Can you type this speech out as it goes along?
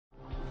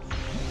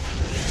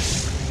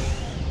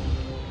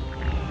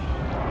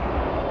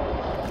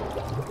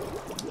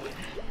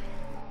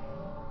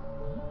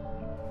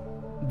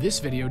This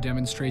video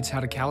demonstrates how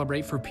to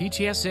calibrate for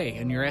PTSA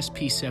in your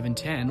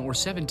SP-710 or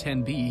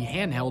 710B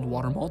handheld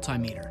water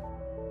multimeter.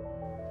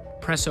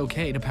 Press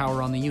OK to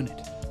power on the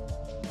unit.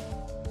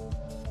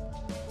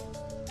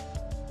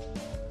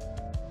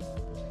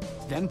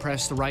 Then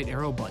press the right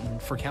arrow button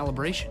for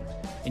calibration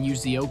and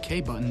use the OK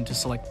button to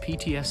select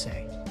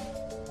PTSA.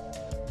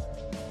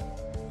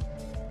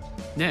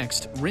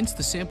 Next, rinse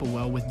the sample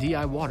well with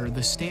DI water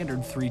the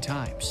standard 3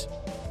 times.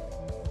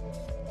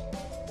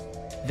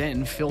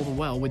 Then fill the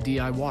well with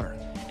DI water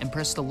and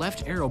press the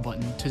left arrow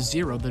button to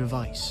zero the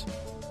device.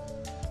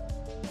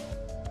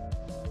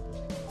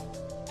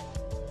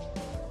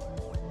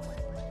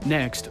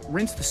 Next,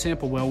 rinse the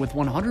sample well with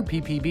 100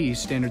 ppb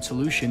standard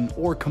solution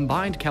or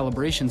combined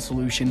calibration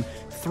solution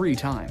 3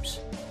 times.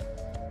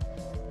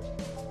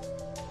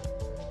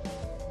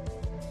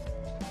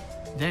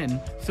 Then,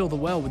 fill the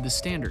well with the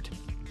standard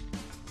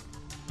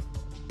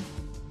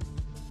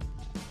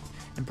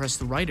and press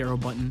the right arrow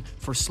button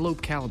for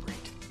slope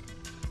calibrate.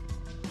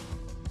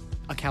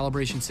 A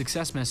calibration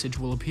success message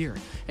will appear,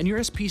 and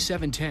your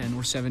SP-710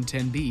 or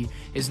 710B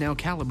is now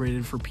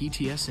calibrated for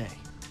PTSA.